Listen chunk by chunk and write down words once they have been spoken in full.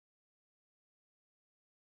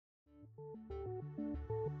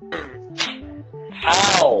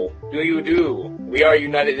How do you do? We are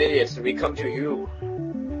United Idiots, and we come to you.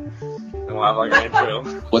 And we'll have like an intro.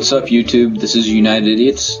 What's up, YouTube? This is United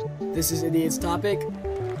Idiots. This is Idiot's Topic.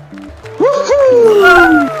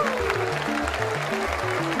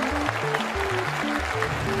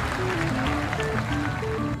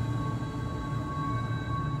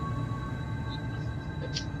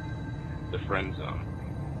 The friend zone.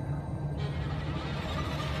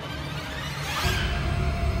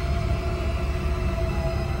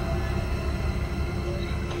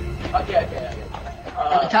 Okay.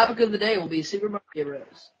 The topic of the day will be Super Mario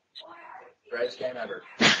Bros. Greatest game ever.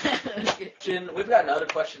 We've got other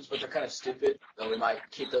questions, but they're kind of stupid, so we might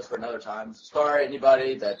keep those for another time. Sorry,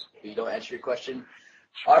 anybody that we don't answer your question.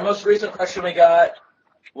 Our most recent question we got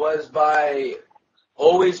was by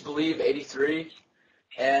Always Believe 83,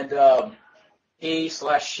 and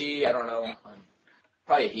he/she, I don't know,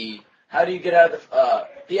 probably he. How do you get out of the?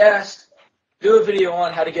 He asked, do a video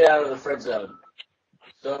on how to get out of the friend zone.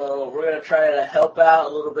 So we're gonna try to help out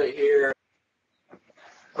a little bit here.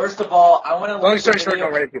 First of all, I want to. Long story short,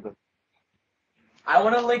 don't write people. I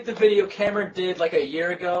want to link the video Cameron did like a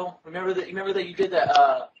year ago. Remember that you did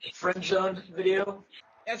that friend zone video?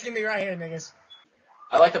 That's gonna be right here, niggas.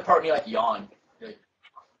 I like the part when you like yawn.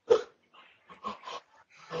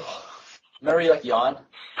 Remember you like yawn?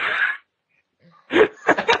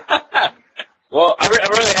 Well, I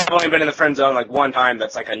really have only been in the friend zone like one time.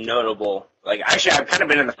 That's like a notable. Like actually, I've kind of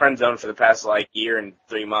been in the friend zone for the past like year and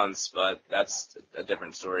 3 months, but that's a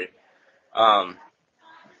different story.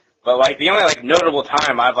 But like the only like notable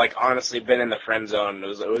time I've like honestly been in the friend zone it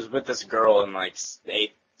was with this girl in like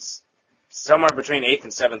somewhere between 8th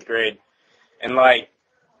and 7th grade, and like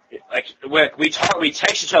we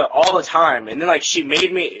text each other all the time, and then like she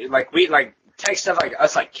made me like we like text stuff like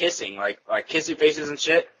us like kissing like kissy faces and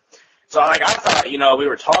shit. So like I thought we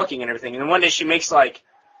were talking and everything, and then one day she makes like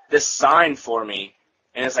this sign for me,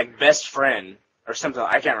 and it's like best friend or something.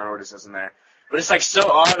 I can't remember what it says in there, but it's like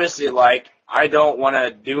so obviously like I don't want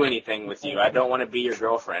to do anything with you. I don't want to be your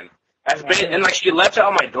girlfriend. And like she left it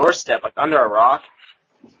on my doorstep like under a rock.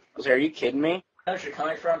 I was like, are you kidding me? I know where you're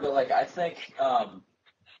coming from, but like I think,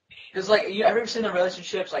 because like you ever seen the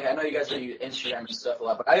relationships? Like I know you guys use Instagram and stuff a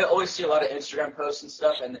lot, but I always see a lot of Instagram posts and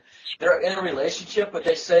stuff, and they're in a relationship, but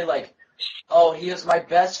they say like, oh, he is my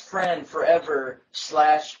best friend forever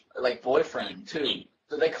 / like boyfriend too.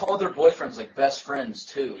 So they call their boyfriends like best friends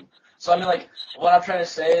too. So I mean, like, what I'm trying to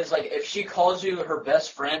say is, like, if she calls you her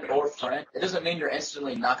best friend or friend, it doesn't mean you're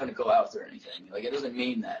instantly not going to go out with her or anything. Like, it doesn't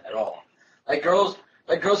mean that at all. Like, girls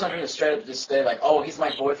aren't going to straight up just say, like, oh, he's my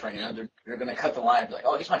boyfriend, They're going to cut the line and be like,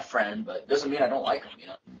 oh, he's my friend, but it doesn't mean I don't like him,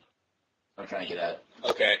 I'm trying to get at.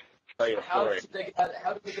 Okay. Tell you a How story. did they get out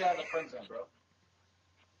of the friend zone, bro?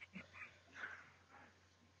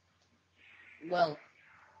 Well,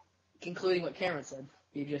 concluding what Cameron said,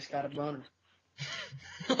 you just got a boner.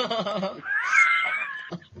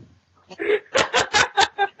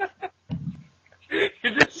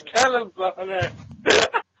 You just kind of on it.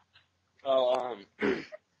 Oh,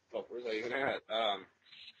 where's I even at?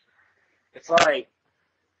 It's like,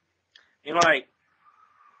 you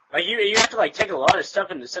have to like take a lot of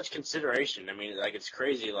stuff into such consideration. I mean, like it's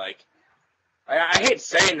crazy. Like, I hate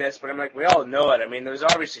saying this, but I'm like, we all know it. I mean, there's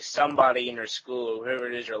obviously somebody in your school, whoever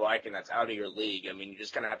it is you're liking, that's out of your league. I mean, you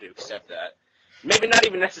just kind of have to accept that. Maybe not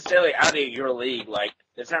even necessarily out of your league. Like,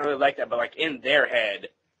 it's not really like that, but like in their head,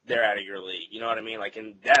 they're out of your league. You know what I mean? Like,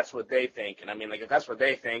 and that's what they think. And I mean, like, if that's what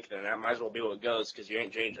they think, then that might as well be what goes, because you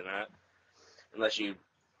ain't changing that. Unless you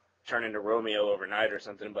turn into Romeo overnight or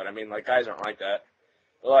something. But I mean, like, guys aren't like that.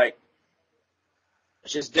 But, like,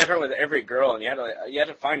 it's just different with every girl, and you have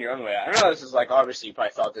to find your own way. I know this is like obviously you probably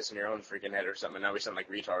thought this in your own freaking head or something. And now we sound like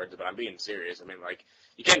retards, but I'm being serious. I mean, like,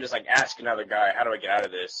 you can't just like ask another guy, how do I get out of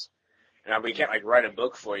this? And we can't like write a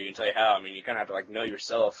book for you and tell you how. I mean, you kind of have to like know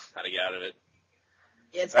yourself how to get out of it.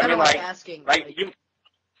 Yeah, it's kind of like asking, how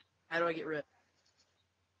do I get rid?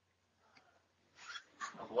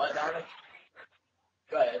 What, Dominic?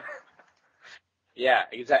 Go ahead. Yeah,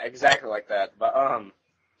 exactly like that. But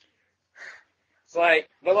it's like,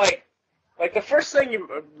 like the first thing you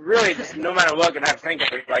really just no matter what gonna have to think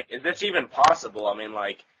of is like, is this even possible? I mean,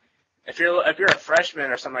 like, if you're a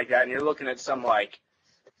freshman or something like that, and you're looking at some like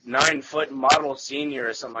 9-foot model senior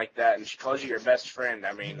or something like that, and she calls you your best friend.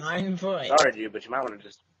 I mean, 9 foot. Sorry, dude, but you might want to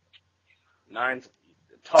just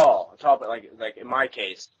tall, but like in my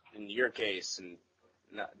case, in your case, and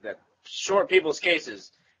that short people's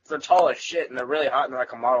cases, if they're tall as shit and they're really hot and they're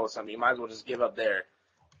like a model or something, you might as well just give up there.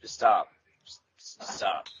 Just stop. Just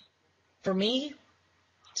stop. For me,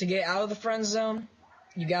 to get out of the friend zone,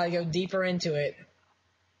 You gotta go deeper into it.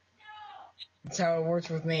 That's how it works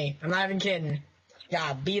with me. I'm not even kidding.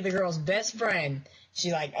 Gotta be the girl's best friend.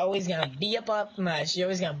 She's like always gonna be she's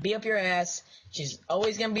always gonna be up your ass. She's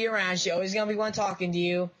always gonna be around. She's always gonna be one talking to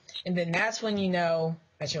you. And then that's when you know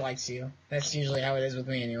that she likes you. That's usually how it is with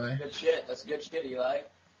me anyway. Good shit. That's good shit, Eli.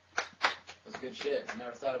 That's good shit. I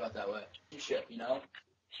never thought about that way. Shit, you know?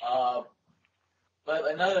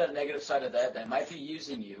 But another negative side of that, they might be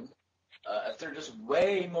using you. If they're just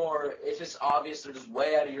way more, if it's obvious they're just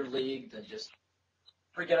way out of your league, then just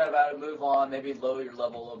forget about it, move on, maybe lower your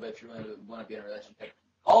level a little bit if you want to be in a relationship.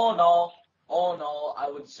 All in all, I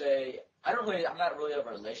would say I'm not really a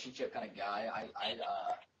relationship kind of guy.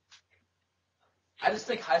 I just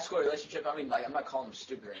think high school relationship. I mean, like, I'm not calling them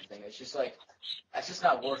stupid or anything. It's just like that's just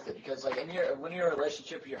not worth it because like when you're in a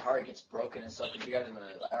relationship, your heart gets broken and stuff. Because you guys,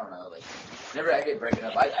 I don't know, like whenever I get broken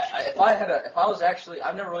up, if I was actually,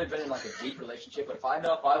 I've never really been in like a deep relationship, but if I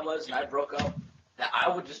was and I broke up, that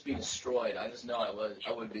I would just be destroyed. I just know I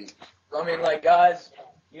would be. I mean, like guys,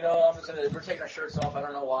 you know, we're taking our shirts off. I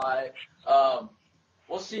don't know why.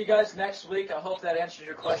 We'll see you guys next week. I hope that answers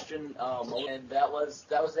your question. And that was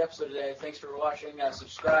the episode today. Thanks for watching.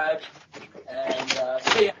 Subscribe and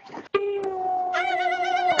see ya.